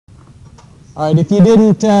All right, if you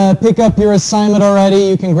didn't pick up your assignment already,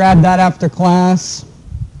 you can grab that after class.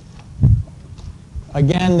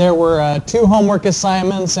 Again, there were 2 homework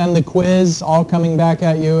assignments and the quiz all coming back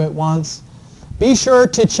at you at once. Be sure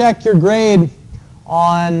to check your grade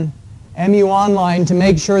on MU Online to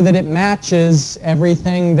make sure that it matches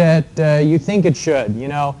everything that you think it should. You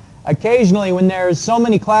know, occasionally when there's so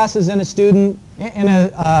many classes in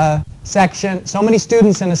a section, so many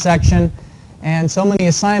students in a section, and so many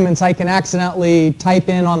assignments, I can accidentally type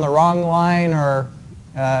in on the wrong line or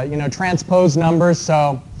transpose numbers.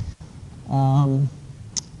 So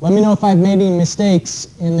let me know if I've made any mistakes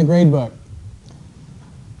in the gradebook.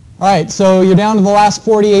 All right, so you're down to the last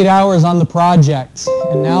 48 hours on the project,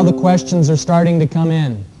 and now the questions are starting to come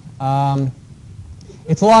in.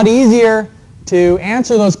 It's a lot easier to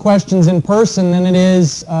answer those questions in person than it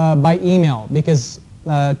is by email, because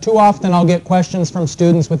too often I'll get questions from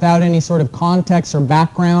students without any sort of context or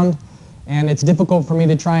background, and it's difficult for me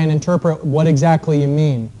to try and interpret what exactly you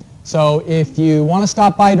mean. So if you want to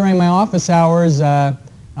stop by during my office hours,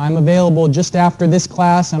 I'm available just after this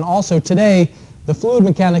class, and also today the fluid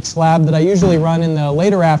mechanics lab that I usually run in the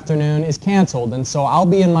later afternoon is canceled, and so I'll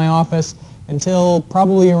be in my office until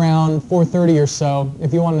probably around 4:30 or so.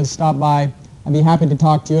 If you wanted to stop by, I'd be happy to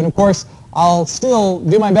talk to you. And of course, I'll still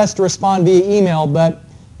do my best to respond via email, but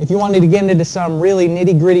if you wanted to get into some really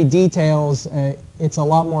nitty-gritty details, it's a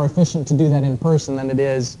lot more efficient to do that in person than it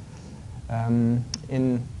is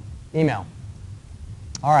in email.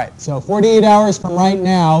 All right, so 48 hours from right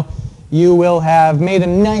now, you will have made a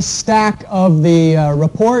nice stack of the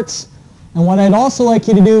reports. And what I'd also like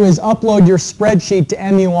you to do is upload your spreadsheet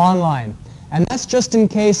to MU Online. And that's just in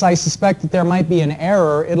case I suspect that there might be an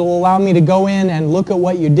error. It'll allow me to go in and look at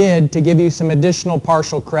what you did to give you some additional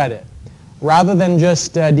partial credit. Rather than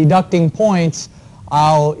just deducting points,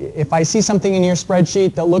 if I see something in your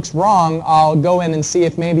spreadsheet that looks wrong, I'll go in and see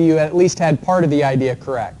if maybe you at least had part of the idea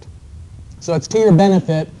correct. So it's to your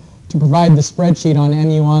benefit to provide the spreadsheet on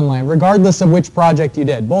MU Online, regardless of which project you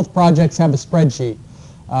did. Both projects have a spreadsheet,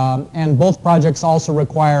 and both projects also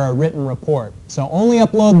require a written report. So only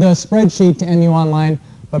upload the spreadsheet to MU Online,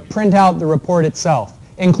 but print out the report itself,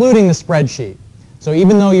 including the spreadsheet. So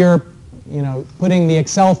even though you're putting the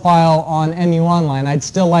Excel file on MU Online, I'd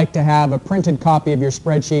still like to have a printed copy of your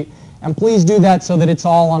spreadsheet, and please do that so that it's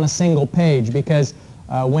all on a single page, because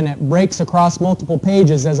when it breaks across multiple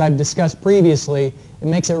pages, as I've discussed previously, it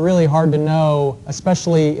makes it really hard to know,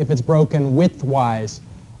 especially if it's broken width-wise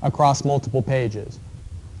across multiple pages.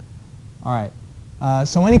 All right,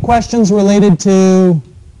 so any questions related to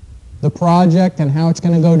the project and how it's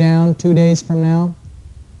going to go down 2 days from now?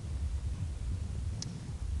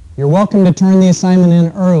 You're welcome to turn the assignment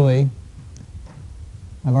in early.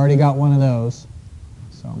 I've already got one of those.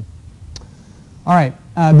 So, all right.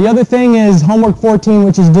 The other thing is homework 14,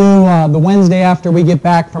 which is due the Wednesday after we get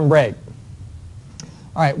back from break.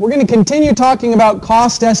 All right, we're going to continue talking about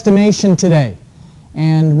cost estimation today.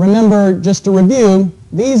 And remember, just to review,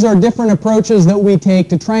 these are different approaches that we take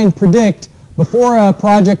to try and predict, before a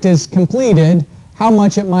project is completed, how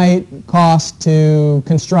much it might cost to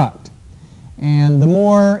construct. And the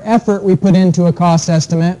more effort we put into a cost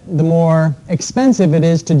estimate, the more expensive it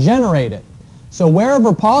is to generate it. So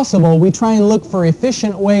wherever possible, we try and look for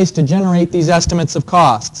efficient ways to generate these estimates of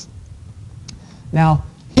costs. Now,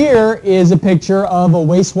 here is a picture of a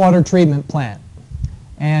wastewater treatment plant.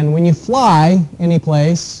 And when you fly any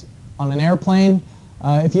place on an airplane,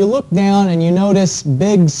 if you look down and you notice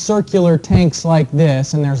big circular tanks like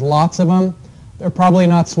this, and there's lots of them, they're probably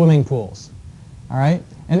not swimming pools. All right?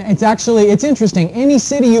 And it's interesting. Any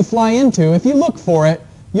city you fly into, if you look for it,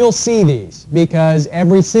 you'll see these, because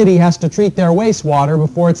every city has to treat their wastewater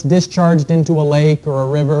before it's discharged into a lake or a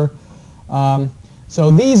river. So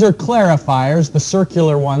these are clarifiers. The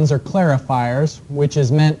circular ones are clarifiers, which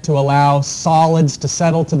is meant to allow solids to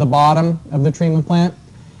settle to the bottom of the treatment plant.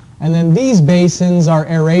 And then these basins are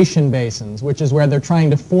aeration basins, which is where they're trying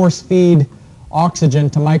to force feed oxygen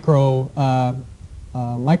to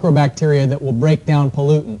microbacteria that will break down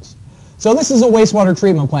pollutants. So this is a wastewater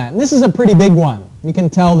treatment plant, and this is a pretty big one. You can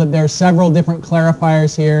tell that there are several different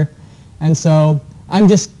clarifiers here, and so I'm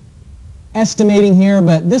just estimating here,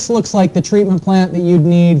 but this looks like the treatment plant that you'd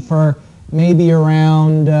need for maybe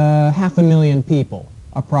around 500,000 people,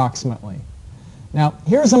 approximately. Now,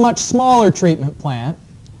 here's a much smaller treatment plant.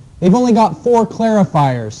 They've only got 4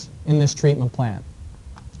 clarifiers in this treatment plant.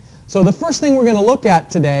 So the first thing we're going to look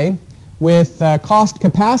at today with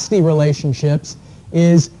cost-capacity relationships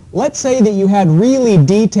is, let's say that you had really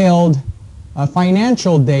detailed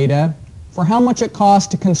financial data for how much it costs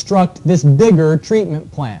to construct this bigger treatment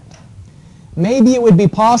plant. maybe it would be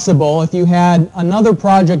possible if you had another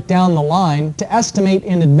project down the line to estimate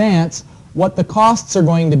in advance what the costs are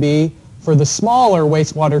going to be for the smaller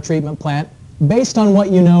wastewater treatment plant based on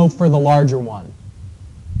what you know for the larger one.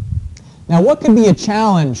 Now, what could be a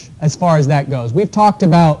challenge as far as that goes? We've talked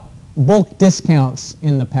about bulk discounts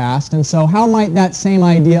in the past, and so how might that same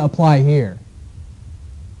idea apply here?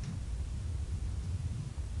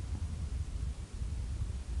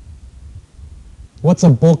 What's a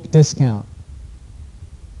bulk discount?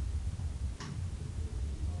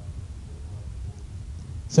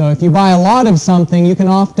 So if you buy a lot of something, you can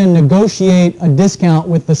often negotiate a discount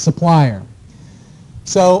with the supplier.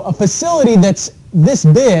 So a facility that's this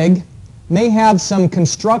big may have some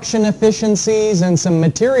construction efficiencies and some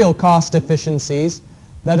material cost efficiencies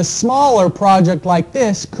that a smaller project like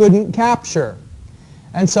this couldn't capture.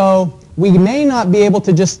 And so we may not be able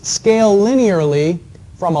to just scale linearly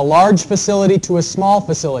from a large facility to a small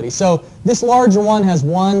facility. So this larger one has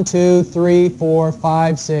 1, 2, 3, 4,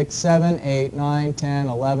 5, 6, 7, 8, 9, 10,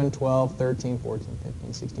 11, 12, 13, 14,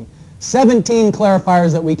 15, 16, 17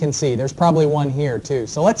 clarifiers that we can see. There's probably one here too.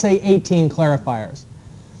 So let's say 18 clarifiers.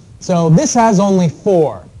 So this has only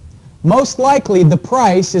 4. Most likely the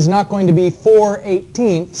price is not going to be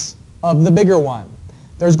 4/18ths of the bigger one.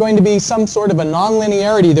 There's going to be some sort of a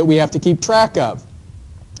nonlinearity that we have to keep track of.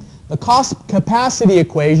 The cost capacity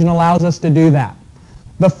equation allows us to do that.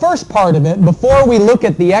 The first part of it, before we look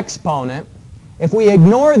at the exponent, if we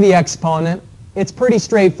ignore the exponent, it's pretty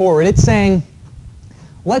straightforward. It's saying,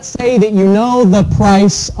 let's say that you know the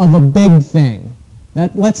price of a big thing.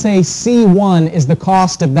 Let's say C1 is the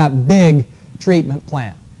cost of that big treatment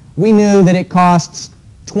plant. We knew that it costs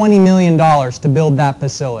 $20 million to build that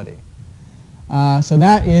facility. So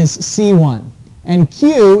that is C1. And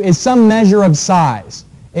Q is some measure of size.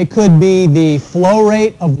 It could be the flow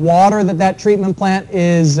rate of water that treatment plant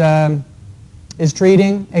is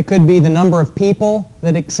treating. It could be the number of people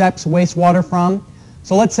that it accepts wastewater from.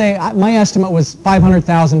 So let's say my estimate was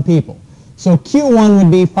 500,000 people. So Q1 would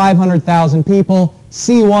be 500,000 people.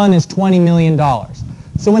 C1 is $20 million.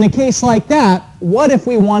 So in a case like that, what if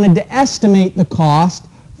we wanted to estimate the cost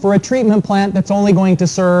for a treatment plant that's only going to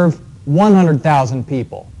serve 100,000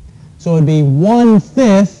 people? So it would be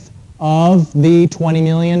 1/5 of the $20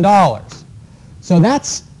 million. So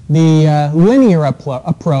that's the linear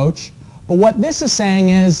approach. But what this is saying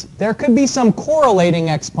is there could be some correlating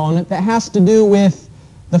exponent that has to do with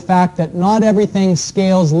the fact that not everything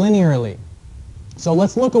scales linearly. So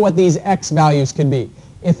let's look at what these x values could be.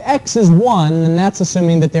 If x is 1, then that's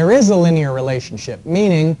assuming that there is a linear relationship,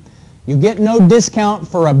 meaning you get no discount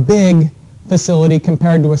for a big facility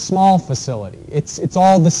compared to a small facility. It's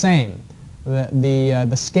all the same,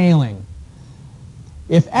 the scaling.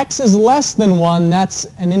 If x is less than 1, that's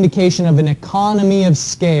an indication of an economy of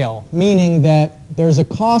scale, meaning that there's a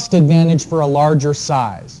cost advantage for a larger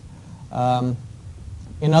size.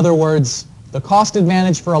 In other words, the cost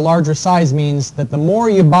advantage for a larger size means that the more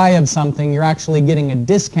you buy of something, you're actually getting a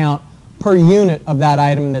discount per unit of that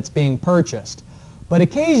item that's being purchased. But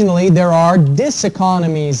occasionally there are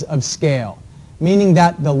diseconomies of scale, meaning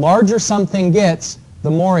that the larger something gets,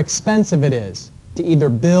 the more expensive it is to either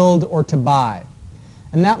build or to buy.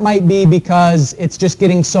 And that might be because it's just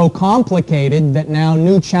getting so complicated that now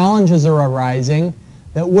new challenges are arising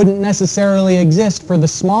that wouldn't necessarily exist for the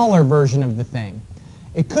smaller version of the thing.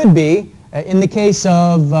 It could be, in the case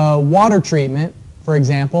of water treatment, for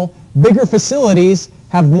example, bigger facilities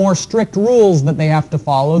have more strict rules that they have to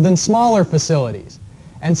follow than smaller facilities.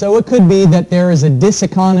 And so it could be that there is a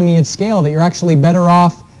diseconomy of scale, that you're actually better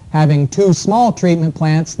off having 2 small treatment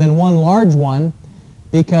plants than 1 large one,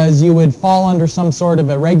 because you would fall under some sort of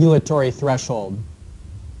a regulatory threshold.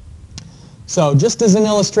 So just as an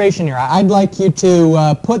illustration here, I'd like you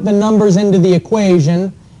to put the numbers into the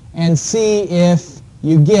equation and see if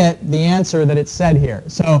you get the answer that it's said here.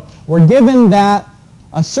 So we're given that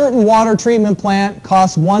a certain water treatment plant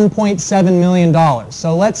costs $1.7 million.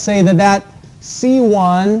 So let's say that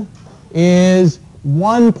C1 is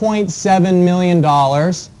 $1.7 million,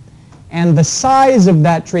 and the size of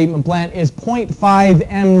that treatment plant is 0.5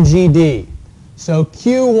 MGD. So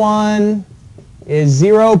Q1 is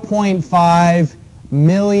 0.5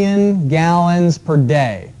 million gallons per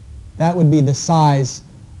day. That would be the size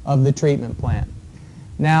of the treatment plant.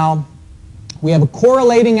 Now, we have a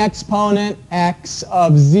correlating exponent, x,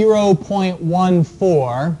 of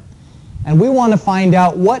 0.14, and we want to find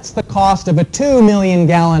out what's the cost of a 2 million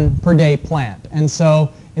gallon per day plant. And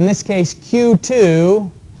so, in this case,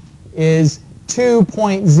 Q2 is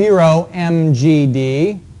 2.0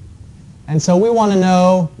 MGD, and so we want to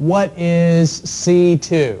know what is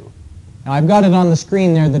C2. Now I've got it on the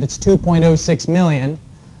screen there that it's 2.06 million,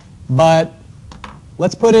 but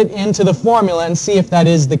let's put it into the formula and see if that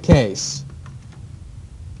is the case.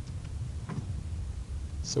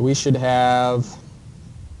 So we should have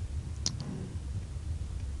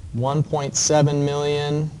 1.7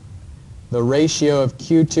 million. The ratio of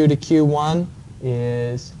Q2 to Q1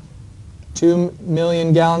 is 2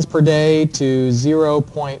 million gallons per day to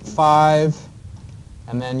 0.5,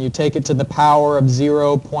 and then you take it to the power of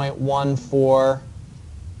 0.14.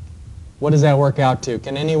 What does that work out to?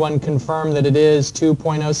 Can anyone confirm that it is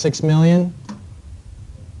 2.06 million?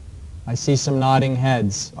 I see some nodding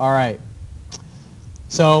heads. All right.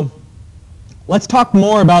 So let's talk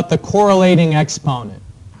more about the correlating exponent.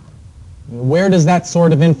 Where does that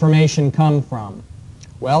sort of information come from?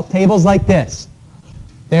 Well, tables like this.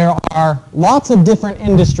 There are lots of different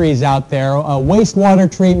industries out there. Wastewater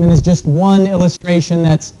treatment is just one illustration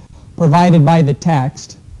that's provided by the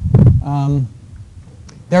text.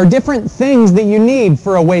 There are different things that you need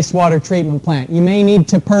for a wastewater treatment plant. You may need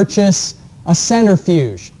to purchase a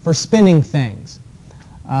centrifuge for spinning things.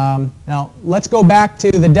 Now, let's go back to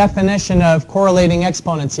the definition of correlating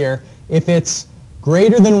exponents here. If it's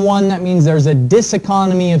greater than 1, that means there's a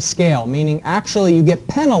diseconomy of scale, meaning actually you get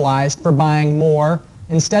penalized for buying more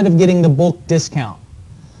instead of getting the bulk discount.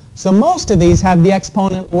 So most of these have the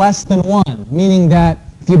exponent less than 1, meaning that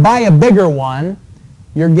if you buy a bigger one,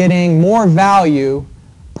 you're getting more value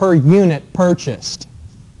per unit purchased.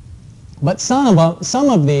 But some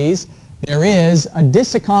of these, there is a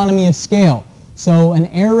diseconomy of scale. So an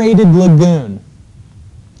aerated lagoon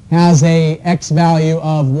has a X value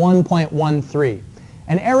of 1.13.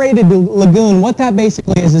 An aerated lagoon, what that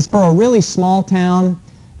basically is for a really small town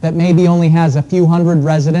that maybe only has a few hundred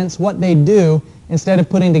residents, what they do, instead of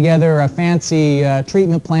putting together a fancy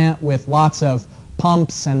treatment plant with lots of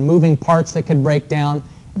pumps and moving parts that could break down,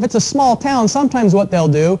 if it's a small town, sometimes what they'll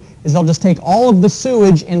do is they'll just take all of the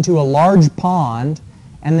sewage into a large pond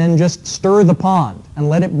and then just stir the pond and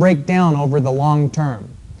let it break down over the long term.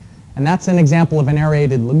 And that's an example of an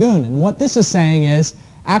aerated lagoon. And what this is saying is,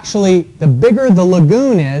 actually, the bigger the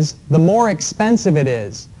lagoon is, the more expensive it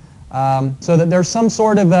is. So that there's some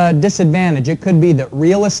sort of a disadvantage. It could be that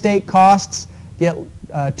real estate costs get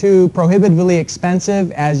too prohibitively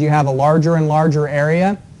expensive as you have a larger and larger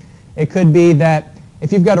area. It could be that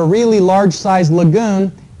if you've got a really large-sized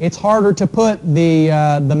lagoon, it's harder to put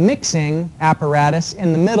the mixing apparatus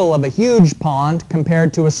in the middle of a huge pond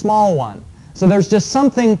compared to a small one. So there's just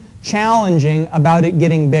something challenging about it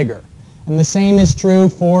getting bigger. And the same is true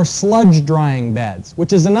for sludge drying beds,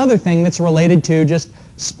 which is another thing that's related to just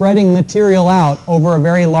spreading material out over a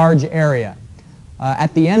very large area.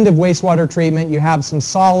 At the end of wastewater treatment, you have some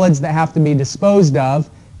solids that have to be disposed of,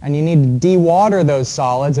 and you need to dewater those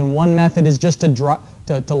solids, and one method is just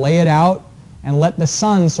to lay it out and let the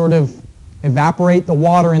sun sort of evaporate the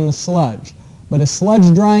water in the sludge. But a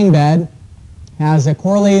sludge drying bed has a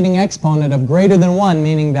correlating exponent of greater than 1,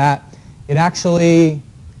 meaning that it actually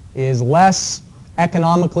is less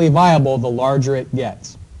economically viable the larger it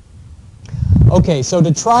gets. Okay, so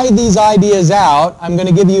to try these ideas out, I'm going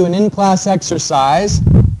to give you an in-class exercise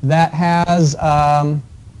that has, all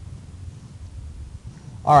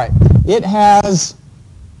right, it has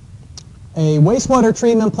a wastewater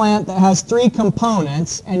treatment plant that has 3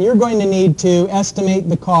 components, and you're going to need to estimate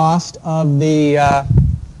the cost of the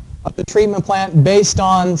treatment plant based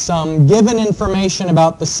on some given information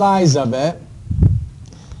about the size of it,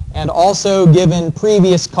 and also given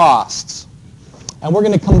previous costs. And we're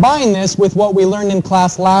going to combine this with what we learned in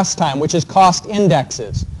class last time, which is cost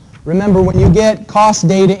indexes. Remember, when you get cost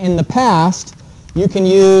data in the past, you can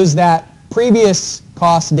use that previous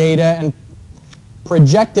cost data and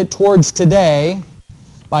project it towards today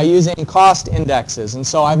by using cost indexes. And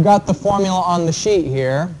so I've got the formula on the sheet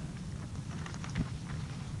here.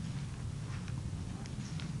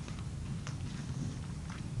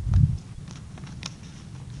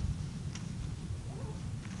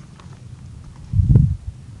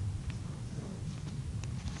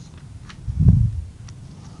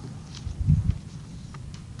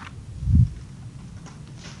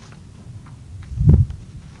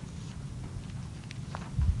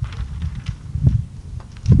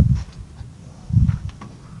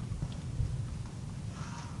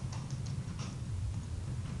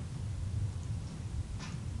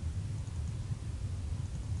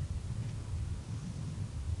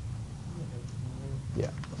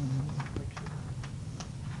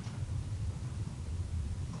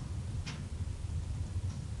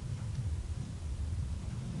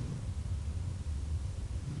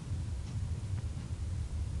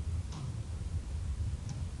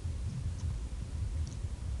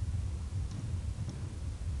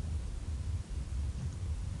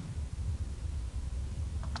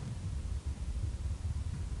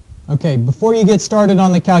 Okay, before you get started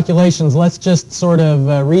on the calculations, let's just sort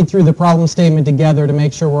of read through the problem statement together to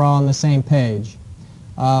make sure we're all on the same page.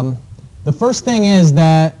 The first thing is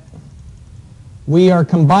that we are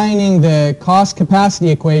combining the cost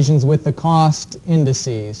capacity equations with the cost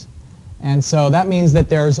indices. And so that means that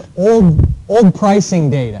there's old pricing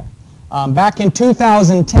data. Back in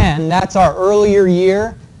 2010, that's our earlier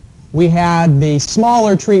year, we had the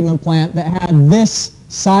smaller treatment plant that had this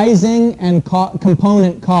sizing and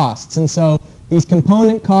component costs. And so these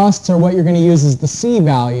component costs are what you're going to use as the C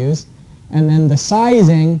values. And then the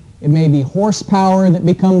sizing, it may be horsepower that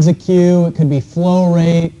becomes a Q. It could be flow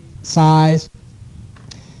rate, size.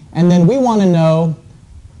 And then we want to know,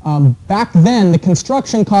 back then the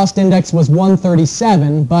construction cost index was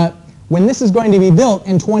 137, but when this is going to be built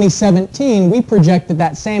in 2017, we project that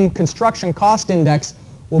that same construction cost index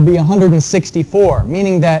will be 164,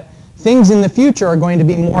 meaning that things in the future are going to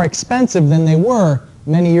be more expensive than they were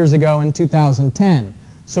many years ago in 2010.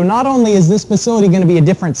 So not only is this facility going to be a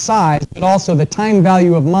different size, but also the time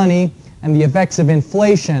value of money and the effects of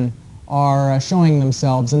inflation are showing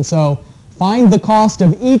themselves. And so find the cost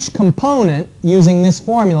of each component using this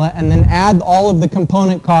formula and then add all of the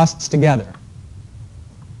component costs together.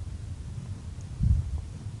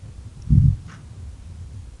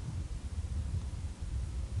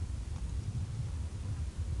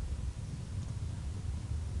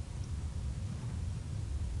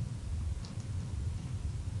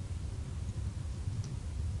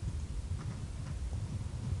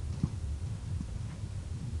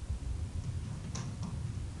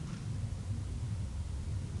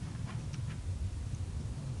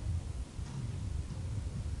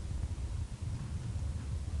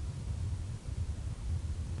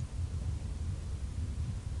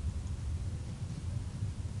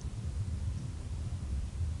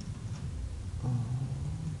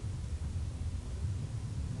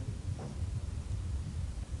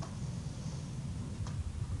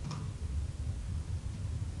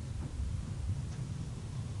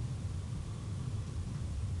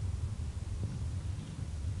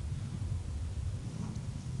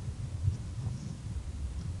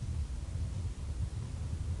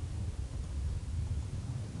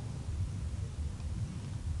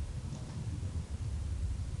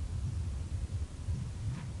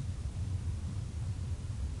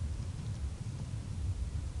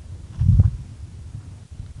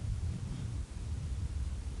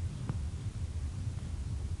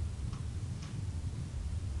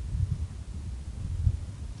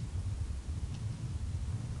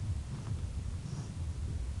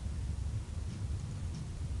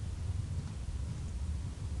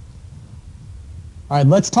 All right,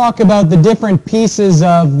 let's talk about the different pieces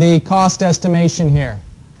of the cost estimation here.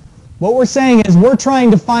 What we're saying is we're trying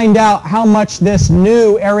to find out how much this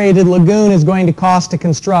new aerated lagoon is going to cost to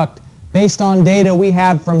construct based on data we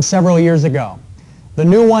have from several years ago. The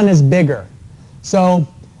new one is bigger. So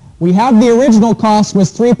we have the original cost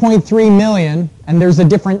was $3.3 million, and there's a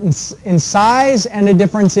difference in size and a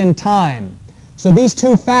difference in time. So these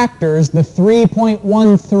two factors, the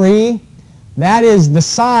 3.13, that is the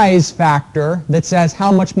size factor that says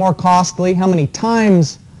how much more costly, how many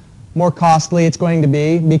times more costly it's going to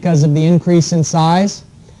be because of the increase in size.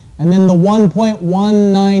 And then the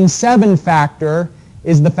 1.197 factor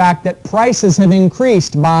is the fact that prices have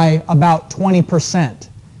increased by about 20%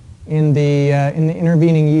 in the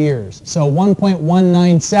intervening years. So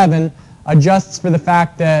 1.197 adjusts for the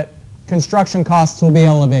fact that construction costs will be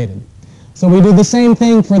elevated. So we do the same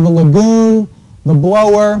thing for the lagoon, the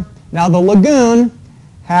blower. Now the lagoon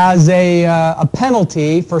has a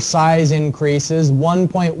penalty for size increases.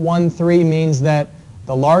 1.13 means that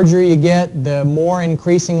the larger you get, the more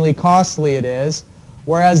increasingly costly it is,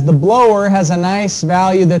 whereas the blower has a nice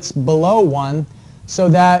value that's below 1, so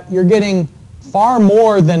that you're getting far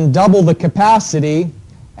more than double the capacity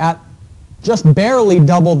at just barely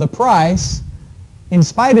double the price, in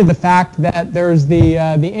spite of the fact that there's the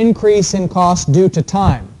increase in cost due to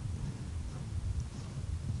time.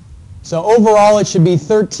 So overall, it should be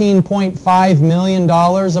 $13.5 million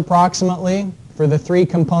approximately for the three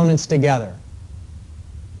components together.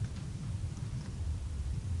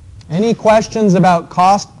 Any questions about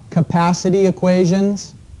cost capacity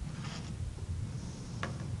equations?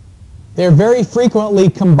 They're very frequently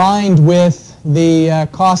combined with the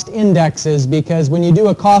cost indexes, because when you do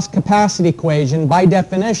a cost capacity equation, by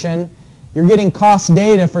definition, you're getting cost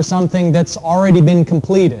data for something that's already been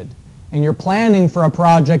completed. And you're planning for a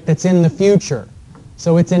project that's in the future.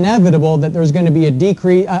 So it's inevitable that there's going to be a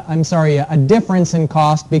difference in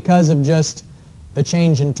cost because of just the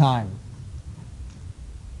change in time.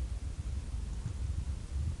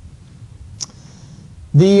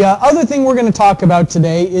 The other thing we're going to talk about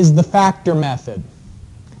today is the factor method.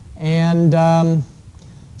 And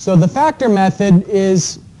so the factor method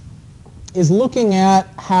is looking at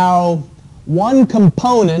how one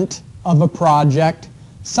component of a project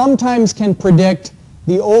sometimes can predict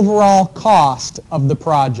the overall cost of the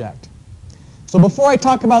project. So before I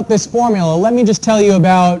talk about this formula, let me just tell you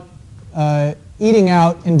about eating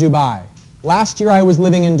out in Dubai. Last year I was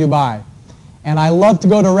living in Dubai, and I love to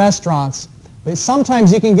go to restaurants, but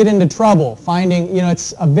sometimes you can get into trouble finding,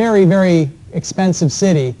 it's a very, very expensive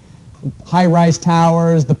city. High-rise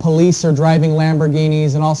towers, the police are driving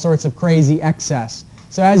Lamborghinis, and all sorts of crazy excess.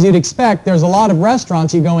 So as you'd expect, there's a lot of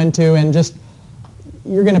restaurants you go into and just,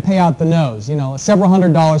 you're going to pay out the nose, several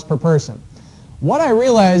 $100s per person. What I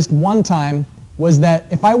realized one time was that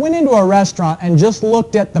if I went into a restaurant and just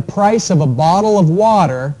looked at the price of a bottle of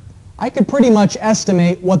water, I could pretty much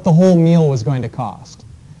estimate what the whole meal was going to cost.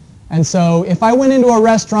 And so if I went into a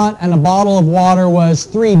restaurant and a bottle of water was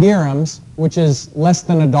 3 dirhams, which is less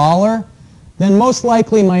than $1, then most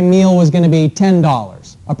likely my meal was going to be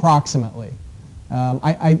 $10 approximately.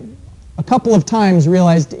 I a couple of times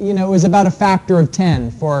realized, it was about a factor of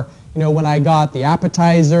 10 for, when I got the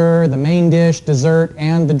appetizer, the main dish, dessert,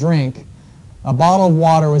 and the drink. A bottle of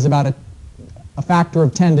water was about a factor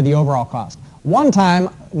of 10 to the overall cost. One time,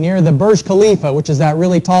 near the Burj Khalifa, which is that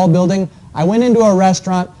really tall building, I went into a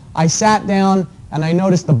restaurant, I sat down, and I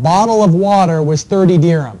noticed the bottle of water was 30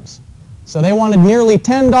 dirhams. So they wanted nearly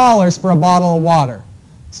 $10 for a bottle of water.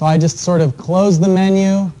 So I just sort of closed the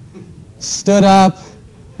menu, stood up,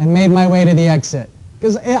 and made my way to the exit.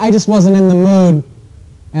 Because I just wasn't in the mood,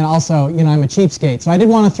 and also, I'm a cheapskate. So I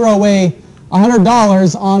didn't want to throw away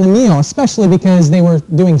 $100 on a meal, especially because they were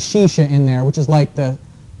doing shisha in there, which is like the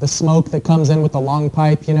smoke that comes in with the long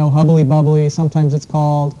pipe, hubbly bubbly, sometimes it's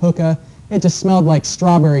called hookah. It just smelled like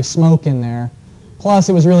strawberry smoke in there. Plus,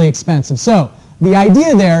 it was really expensive. So the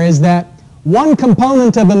idea there is that one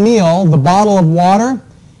component of a meal, the bottle of water,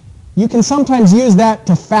 you can sometimes use that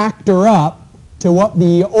to factor up to what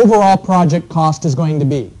the overall project cost is going to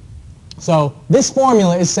be. So this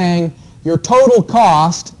formula is saying your total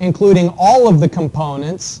cost, including all of the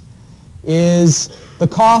components, is the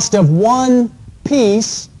cost of one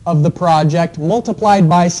piece of the project multiplied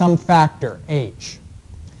by some factor, h.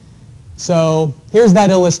 So here's that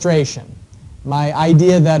illustration. My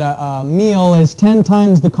idea that a meal is 10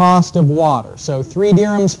 times the cost of water. So 3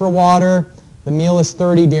 dirhams for water, the meal is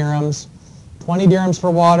 30 dirhams. 20 dirhams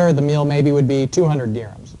for water, the meal maybe would be 200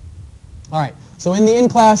 dirhams. All right, so in the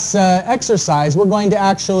in-class exercise, we're going to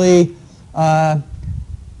actually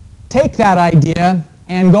take that idea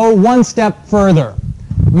and go one step further.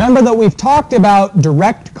 Remember that we've talked about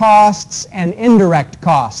direct costs and indirect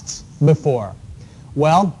costs before.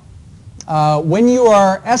 Well, when you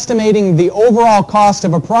are estimating the overall cost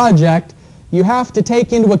of a project, you have to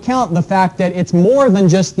take into account the fact that it's more than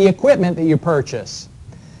just the equipment that you purchase.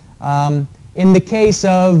 In the case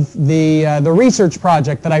of the research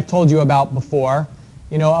project that I've told you about before,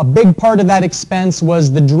 a big part of that expense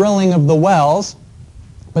was the drilling of the wells,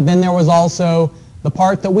 but then there was also the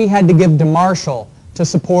part that we had to give to Marshall to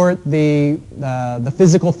support the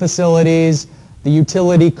physical facilities, the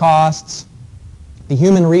utility costs, the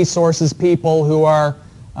human resources people who are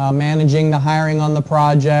managing the hiring on the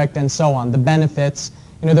project, and so on, the benefits.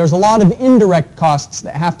 There's a lot of indirect costs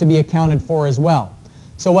that have to be accounted for as well.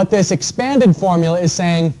 So what this expanded formula is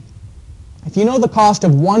saying, if you know the cost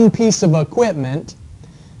of one piece of equipment,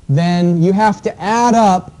 then you have to add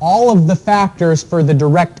up all of the factors for the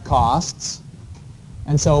direct costs.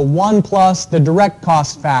 And so 1 plus the direct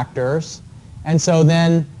cost factors. And so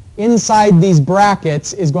then inside these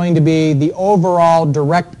brackets is going to be the overall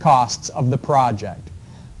direct costs of the project.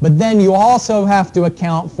 But then you also have to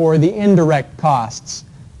account for the indirect costs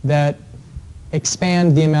that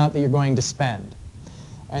expand the amount that you're going to spend.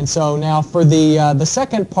 And so now for the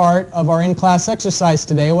second part of our in-class exercise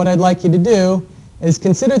today, what I'd like you to do is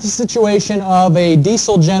consider the situation of a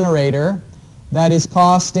diesel generator that is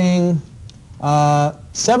costing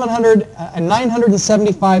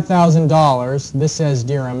 $975,000. This says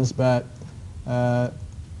dirhams, but I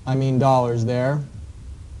mean dollars there.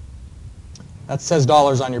 That says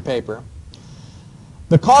dollars on your paper.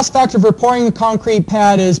 The cost factor for pouring the concrete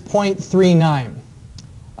pad is 0.39.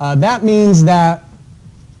 That means that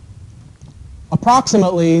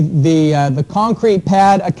approximately the concrete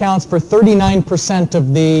pad accounts for 39%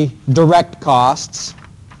 of the direct costs,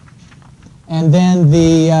 and then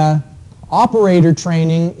the operator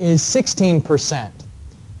training is 16%.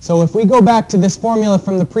 So if we go back to this formula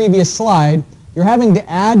from the previous slide, you're having to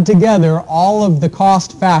add together all of the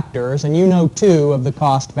cost factors, and you know 2 of the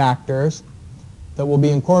cost factors, that will be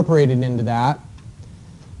incorporated into that.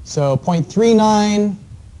 So 0.39,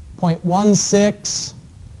 0.16,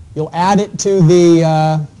 you'll add it to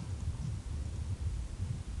the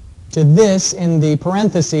to this in the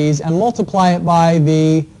parentheses and multiply it by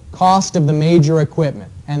the cost of the major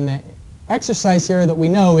equipment. And the exercise here that we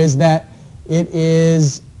know is that it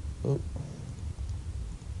is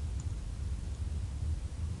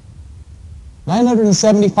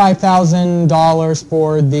 $975,000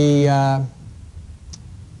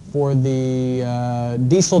 for the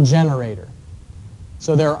diesel generator.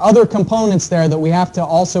 So there are other components there that we have to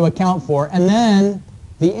also account for. And then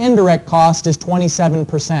the indirect cost is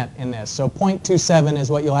 27% in this. So 0.27 is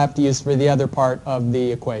what you'll have to use for the other part of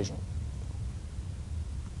the equation.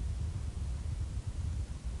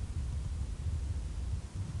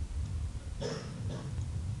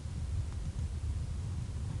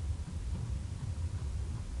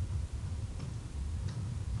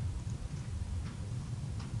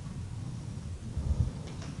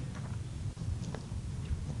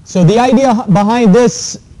 So the idea behind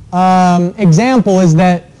this example is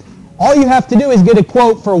that all you have to do is get a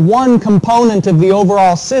quote for one component of the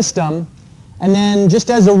overall system, and then just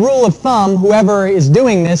as a rule of thumb, whoever is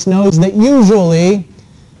doing this knows that usually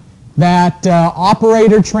that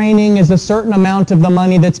operator training is a certain amount of the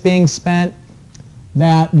money that's being spent,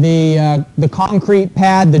 that the concrete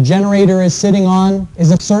pad the generator is sitting on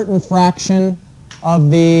is a certain fraction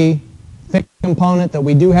of the fixed component that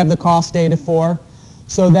we do have the cost data for.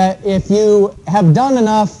 So that if you have done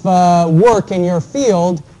enough work in your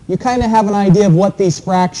field, you kind of have an idea of what these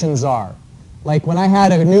fractions are. Like when I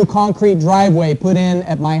had a new concrete driveway put in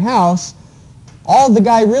at my house, all the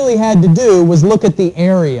guy really had to do was look at the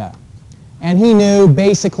area. And he knew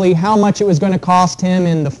basically how much it was going to cost him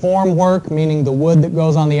in the form work, meaning the wood that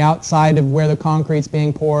goes on the outside of where the concrete's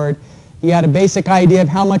being poured. He had a basic idea of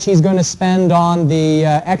how much he's going to spend on the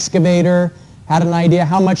excavator, had an idea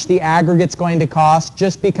how much the aggregate's going to cost,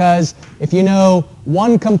 just because if you know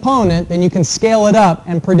one component, then you can scale it up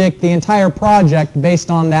and predict the entire project based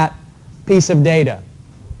on that piece of data.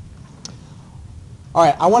 All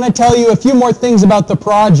right, I want to tell you a few more things about the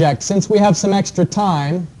project since we have some extra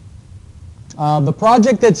time. The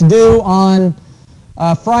project that's due on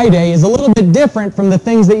Friday is a little bit different from the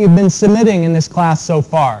things that you've been submitting in this class so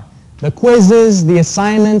far. The quizzes, the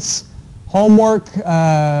assignments, homework,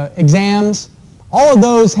 exams, all of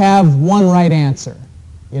those have one right answer.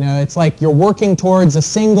 You know, it's like you're working towards a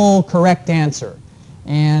single correct answer.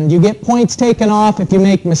 And you get points taken off if you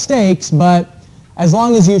make mistakes, but as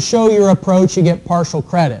long as you show your approach, you get partial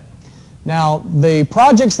credit. Now, the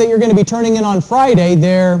projects that you're going to be turning in on Friday,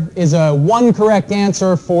 there is a one correct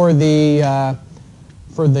answer for the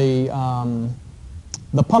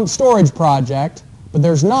pump storage project, but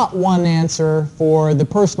there's not one answer for the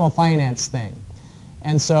personal finance thing.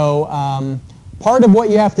 And so part of what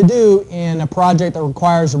you have to do in a project that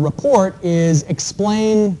requires a report is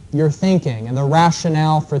explain your thinking and the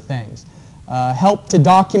rationale for things. Help to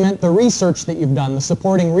document the research that you've done, the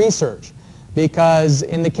supporting research. Because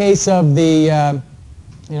in the case of the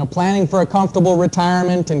planning for a comfortable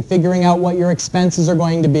retirement and figuring out what your expenses are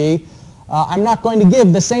going to be, I'm not going to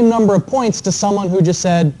give the same number of points to someone who just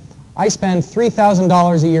said, I spend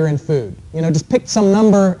 $3,000 a year in food. You know, just picked some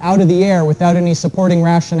number out of the air without any supporting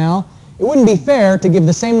rationale. It wouldn't be fair to give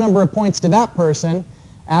the same number of points to that person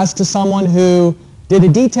as to someone who did a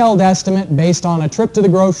detailed estimate based on a trip to the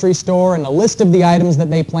grocery store and a list of the items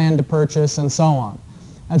that they plan to purchase and so on.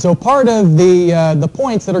 And so part of the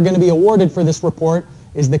points that are going to be awarded for this report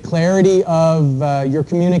is the clarity of your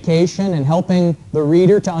communication and helping the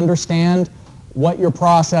reader to understand what your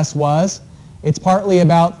process was. It's partly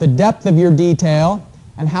about the depth of your detail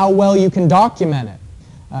and how well you can document it.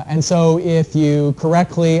 And so if you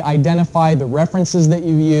correctly identify the references that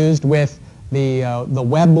you used with the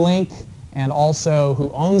web link and also who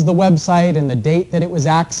owns the website and the date that it was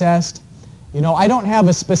accessed, you know, I don't have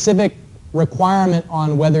a specific requirement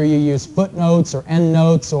on whether you use footnotes or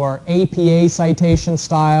endnotes or APA citation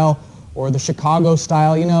style or the Chicago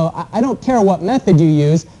style. You know, I don't care what method you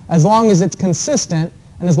use as long as it's consistent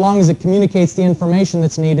and as long as it communicates the information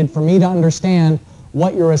that's needed for me to understand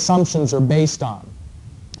what your assumptions are based on.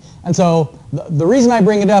 And so the reason I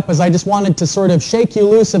bring it up is I just wanted to sort of shake you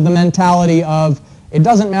loose of the mentality of it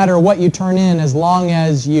doesn't matter what you turn in as long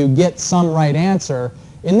as you get some right answer.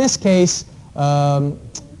 In this case, kind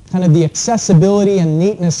of the accessibility and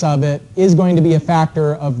neatness of it is going to be a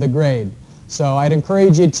factor of the grade. So I'd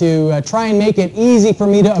encourage you to try and make it easy for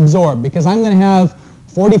me to absorb, because I'm going to have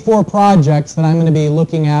 44 projects that I'm going to be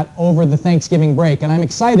looking at over the Thanksgiving break, and I'm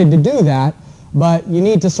excited to do that, but you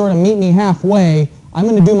need to sort of meet me halfway. I'm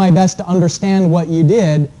going to do my best to understand what you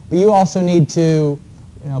did, but you also need to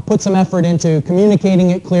put some effort into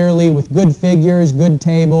communicating it clearly with good figures, good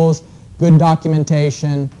tables, good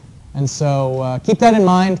documentation. And so keep that in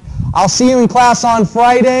mind. I'll see you in class on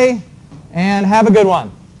Friday, and have a good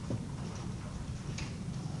one.